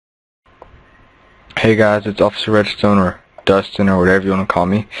Hey guys, it's Officer Redstone or Dustin or whatever you want to call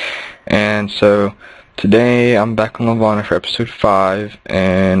me. And so today I'm back on Lavana for episode 5,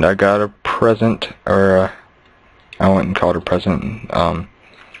 and I got a present, or I wouldn't call it a present. I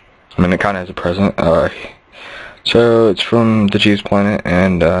mean, it kind of is a present. So it's from the Cheese Planet,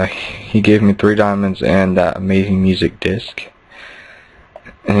 and he gave me 3 diamonds and that amazing music disc.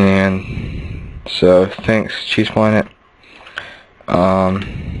 And so thanks, Cheese Planet.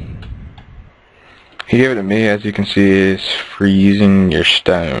 He gave it to me, as you can see, is for using your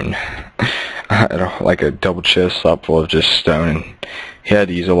stone. I had like a double chest up full of just stone, and he had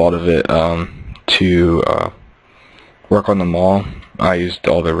to use a lot of it to work on the mall. I used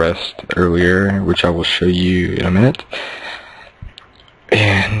all the rest earlier, which I will show you in a minute.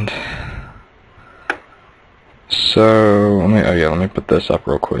 And so let me put this up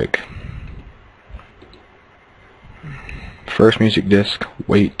real quick. First music disc,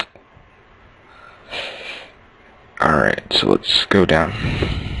 wait. Alright, so let's go down.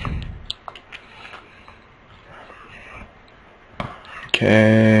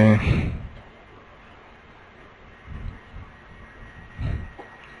 Okay.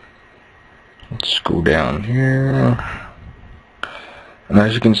 Let's go down here. And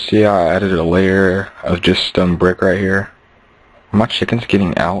as you can see, I added a layer of just stone brick right here. Are my chickens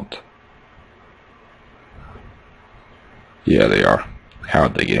getting out? Yeah, they are. How are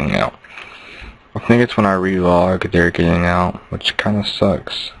they getting out? I think it's when I relog they're getting out, which kind of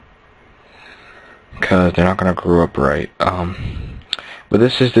sucks, because they're not going to grow up right. But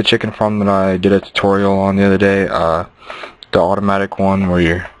this is the chicken farm that I did a tutorial on the other day, the automatic one where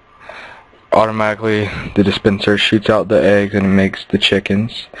you're automatically, the dispenser shoots out the eggs and it makes the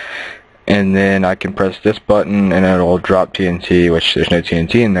chickens, and then I can press this button and it'll drop TNT, which there's no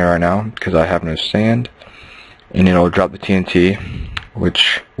TNT in there right now because I have no sand, and it'll drop the TNT,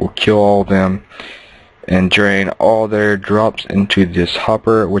 which will kill all of them and drain all their drops into this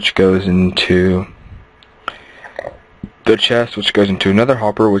hopper, which goes into the chest, which goes into another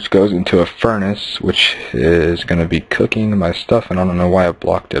hopper, which goes into a furnace, which is going to be cooking my stuff, and I don't know why I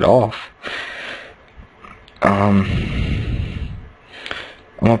blocked it off. I'm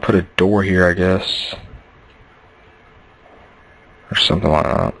going to put a door here, I guess, or something like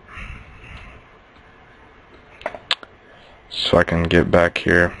that, so I can get back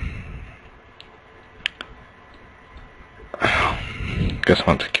here. Guess I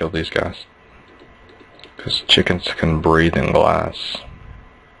want to kill these guys, because chickens can breathe in glass.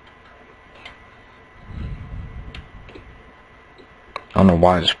 I don't know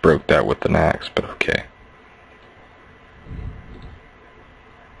why I just broke that with an axe, but okay.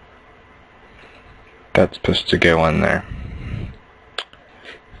 That's supposed to go in there.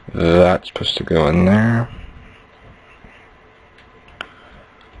 That's supposed to go in there.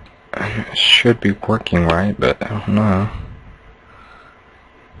 It should be working right, but I don't know.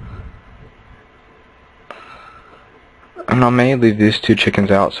 And I may leave these 2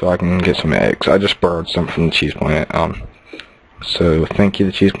 chickens out so I can get some eggs. I just borrowed some from the Cheese Planet. So thank you,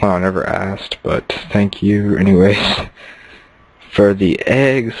 the Cheese Planet. I never asked, but thank you anyways for the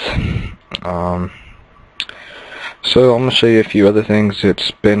eggs. So I'm gonna show you a few other things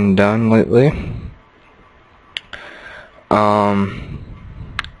that's been done lately.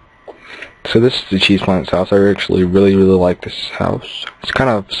 So this is the Cheese Planet's house. I actually really like this house. It's kind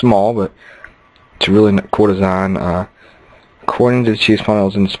of small, but it's a really cool design. According to the Cheese Planet, it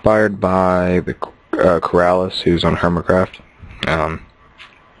was inspired by the Corrales, who's on Hermitcraft.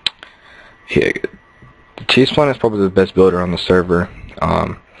 The Cheese Planet is probably the best builder on the server.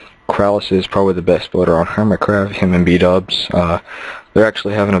 Corrales is probably the best builder on Hermitcraft, him and B-Dubs. They're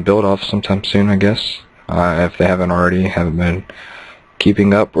actually having a build-off sometime soon, I guess. If they haven't already, haven't been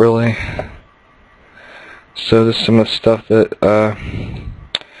keeping up, really. So this is some of the stuff that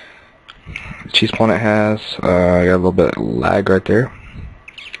Cheese Planet has. I got a little bit of lag right there.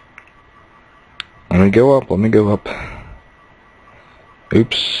 Let me go up.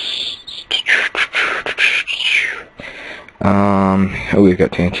 Oops. Oh, we've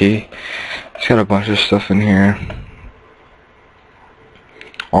got TNT. It's got a bunch of stuff in here.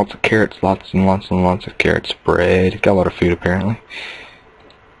 Lots of carrots, lots and lots of carrots. Bread. Got a lot of food apparently.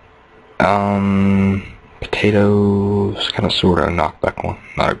 Potatoes. Kind of sort of a knockback one.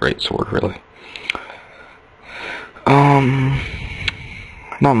 Not a great sword really.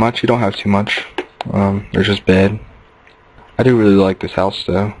 Not much. You don't have too much. There's just bed. I do really like this house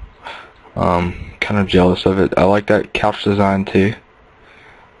though. Kind of jealous of it. I like that couch design too.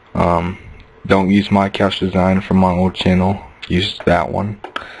 Don't use my couch design from my old channel. Use that one.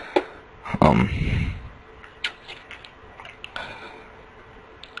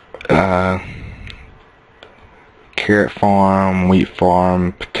 carrot farm, wheat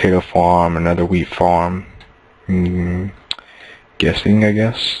farm, potato farm, another wheat farm. Guessing, I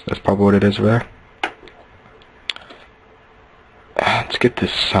guess. That's probably what it is over there. Let's get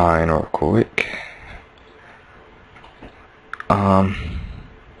this sign real quick.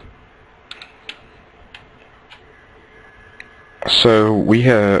 So we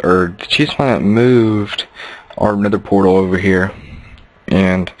have, or the cheese planet moved our nether portal over here,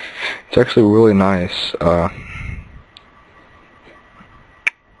 and it's actually really nice.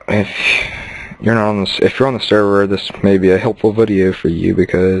 If you're on the server, this may be a helpful video for you,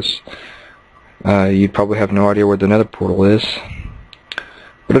 because you probably have no idea where the nether portal is.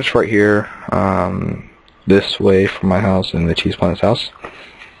 But it's right here, this way from my house and the cheese planet's house.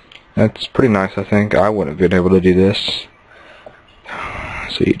 That's pretty nice, I think. I wouldn't have been able to do this.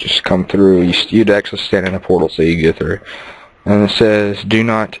 So you just come through, you'd actually stand in a portal so you get through. And it says, do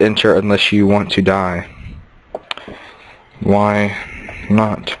not enter unless you want to die. Why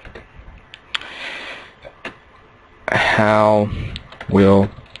not? How will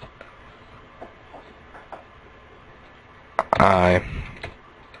I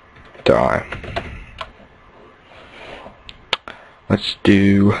die? Let's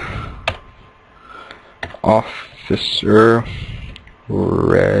do Officer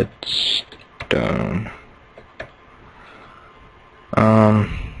Redstone.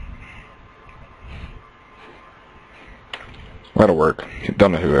 That'll work.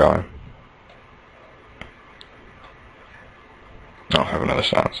 Don't know who I am. I'll have another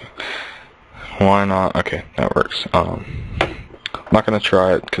sound. So why not? Okay, that works. I'm not gonna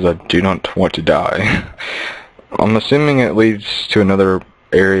try it because I do not want to die. I'm assuming it leads to another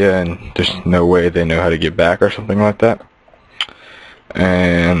area and there's no way they know how to get back or something like that.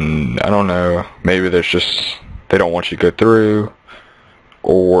 And I don't know, maybe there's just, they don't want you to go through,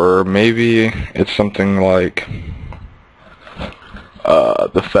 or maybe it's something like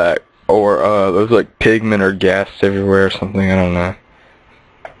the fact, or there's like pigment or gas everywhere or something, I don't know.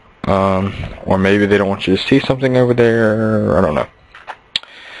 Or maybe they don't want you to see something over there, I don't know.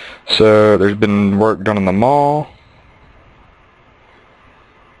 So there's been work done in the mall.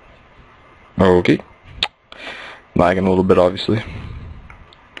 Okay. Lagging a little bit, obviously.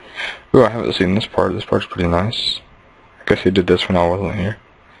 Ooh, I haven't seen this part. This part's pretty nice. I guess they did this when I wasn't here.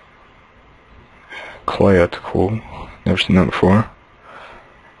 Clay, that's cool. Never seen that before.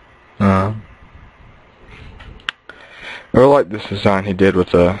 I really like this design he did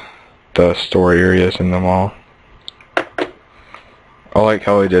with the store areas in the mall. I like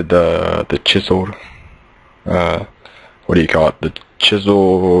how he did the chiseled, what do you call it? The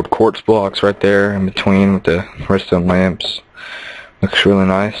chiseled quartz blocks right there in between with the redstone lamps. Looks really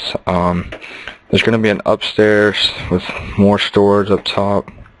nice. There's going to be an upstairs with more storage up top.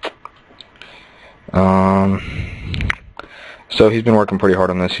 So he's been working pretty hard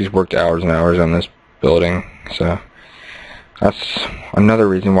on this. He's worked hours and hours on this building. So that's another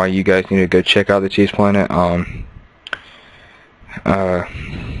reason why you guys need to go check out the Cheese Planet.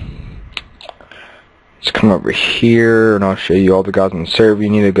 Let's come over here and I'll show you all the guys on the server. You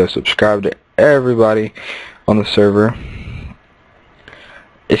need to go subscribe to everybody on the server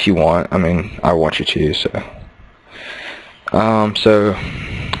if you want. I mean, I want you to, so. So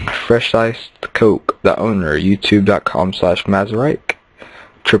Fresh Iced Coke, the owner, youtube.com/Mazerike.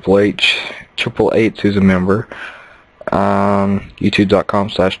 Triple H, who's a member.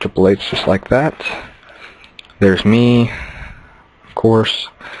 youtube.com/H, just like that. There's me, of course.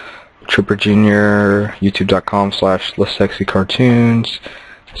 Tripper Jr., youtube.com/LessSexyCartoons.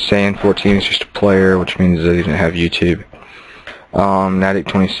 Sand14 is just a player, which means that he doesn't have YouTube.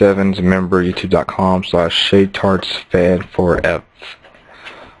 Natic27 is a member, youtube.com/ShadeTartsFan4F.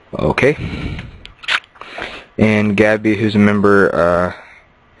 Okay. And Gabby, who's a member,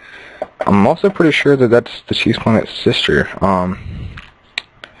 I'm also pretty sure that that's the Cheese Planet's sister.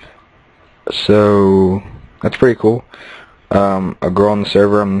 So that's pretty cool. A girl on the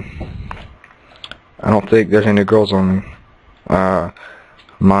server. I don't think there's any girls on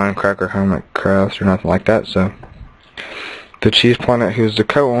Minecraft or Hermitcraft or nothing like that. So the Cheese Planet, who's the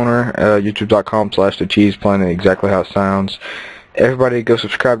co-owner, youtube.com/TheCheesePlanet, exactly how it sounds. Everybody go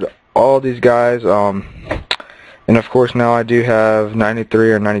subscribe to all these guys. And of course now I do have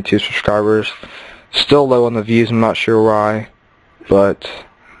 93 or 92 subscribers. Still low on the views, I'm not sure why, but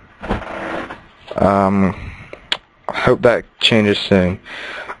I hope that changes soon.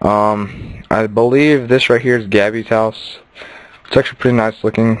 I believe this right here is Gabby's house. It's actually pretty nice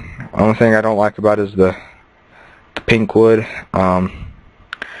looking. Only thing I don't like about it is the pink wood. I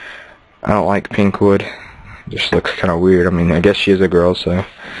don't like pink wood. It just looks kind of weird. I mean, I guess she is a girl, so.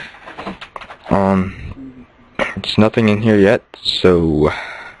 It's nothing in here yet, so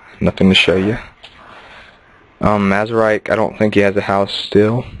nothing to show you. Mazerike, I don't think he has a house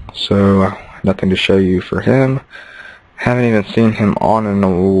still, so nothing to show you for him. Haven't even seen him on in a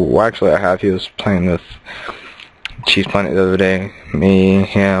well, actually I have. He was playing with Cheese Planet the other day. Me,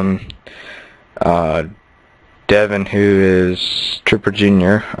 him, Devin, who is Trooper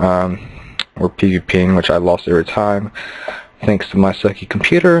Junior, or PvPing, which I lost every time thanks to my sucky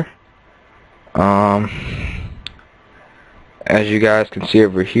computer. As you guys can see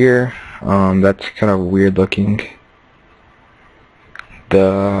over here, that's kind of weird looking.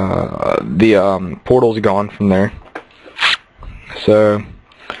 The portal's gone from there. So,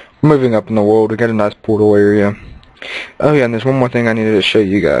 moving up in the world, we got a nice portal area. Oh yeah, and there's one more thing I needed to show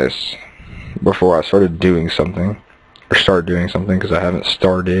you guys before I started doing something. Or start doing something, because I haven't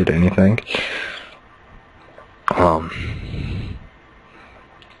started anything.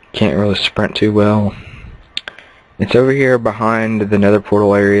 Can't really sprint too well. It's over here behind the nether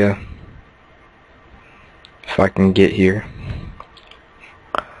portal area. If I can get here.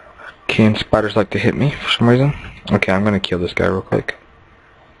 Can spiders like to hit me for some reason? Okay, I'm gonna kill this guy real quick.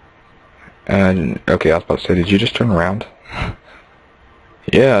 Okay, I was about to say, did you just turn around?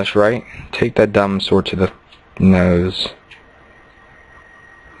 Yeah, that's right. Take that diamond sword to the nose.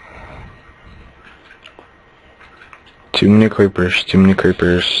 Too many creepers, too many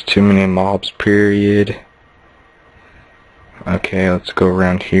creepers, too many mobs, period. Okay, let's go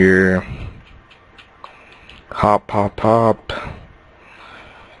around here. Hop, hop, hop.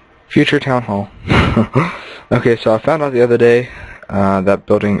 Future town hall. Okay, so I found out the other day that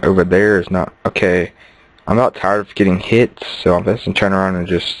building over there is not okay. I'm about tired of getting hit, so I'm best to turn around and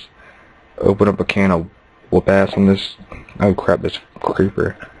just open up a can of whoop ass on this. Oh crap, this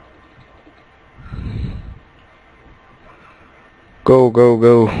creeper. Go, go,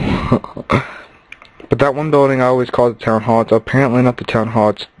 go. But that one building I always call the town hall. It's apparently not the town hall.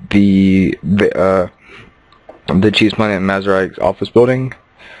 It's the Cheese Planet and Mazerike's office building.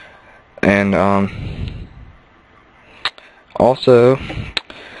 And also,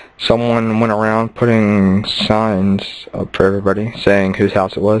 someone went around putting signs up for everybody saying whose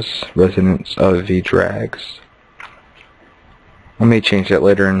house it was. Residents of the Drags. I may change that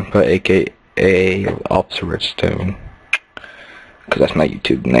later and put AKA Officer Redstone, because that's my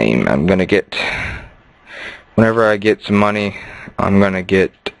YouTube name. I'm gonna get, whenever I get some money, I'm gonna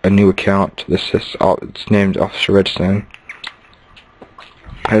get a new account. It's named Officer Redstone.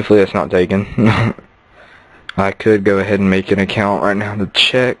 Hopefully that's not taken. I could go ahead and make an account right now to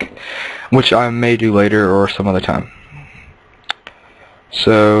check, which I may do later or some other time.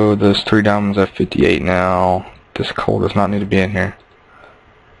 So those 3 diamonds are 58 now. This coal does not need to be in here.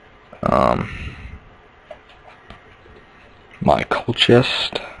 My coal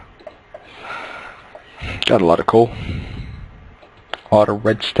chest. Got a lot of coal. A lot of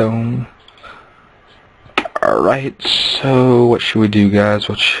redstone. Alright, so what should we do, guys?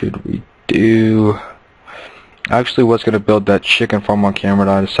 What should we do? I actually was going to build that chicken farm on camera,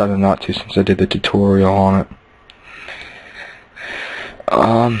 but I decided not to since I did the tutorial on it.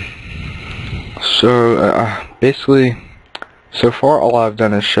 Basically, so far all I've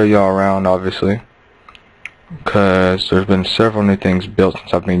done is show y'all around, obviously, because there's been several new things built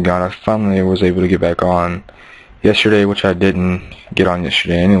since I've been gone. I finally was able to get back on yesterday, which I didn't get on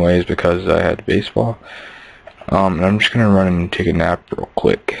yesterday anyways because I had baseball. And I'm just gonna run and take a nap real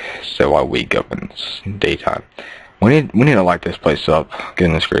quick so I wake up and it's daytime. We need to light this place up.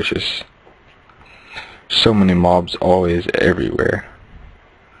 Goodness gracious. So many mobs always everywhere.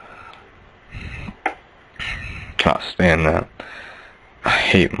 Can't stand that. I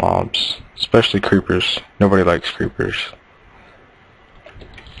hate mobs. Especially creepers. Nobody likes creepers.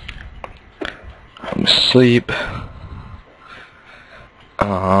 I'm asleep.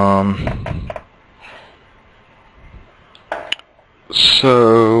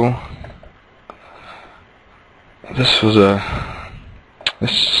 So this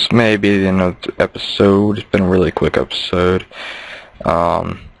may be the end of the episode. It's been a really quick episode.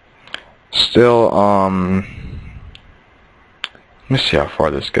 Let me see how far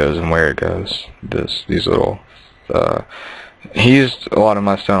this goes and where it goes. These little he used a lot of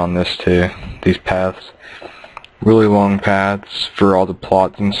my stone on this too. These paths. Really long paths for all the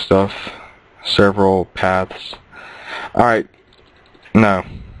plots and stuff. Several paths. Alright. No.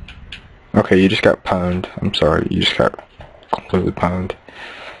 Okay, you just got pwned. I'm sorry, you just got completely pwned.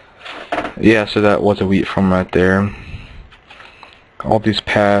 Yeah, so that was a wheat farm right there. All these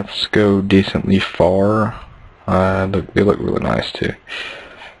paths go decently far. They look really nice too.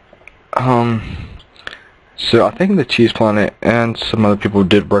 So I think the Cheese Planet and some other people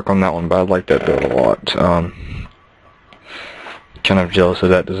did work on that one, but I like that build a lot. Kind of jealous of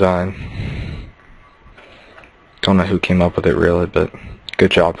that design. Don't know who came up with it really, but good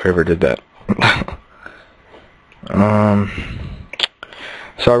job whoever did that.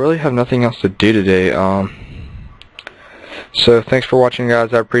 So I really have nothing else to do today. So thanks for watching,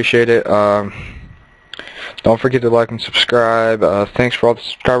 guys. I appreciate it. Don't forget to like and subscribe. Thanks for all the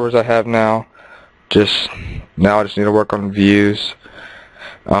subscribers I have now. I just need to work on views.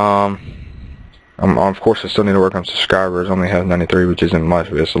 Of course I still need to work on subscribers. I only have 93, which isn't much,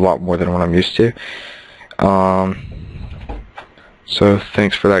 but it's a lot more than what I'm used to. So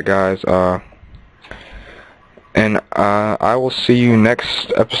thanks for that, guys. And I will see you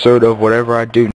next episode of whatever I do.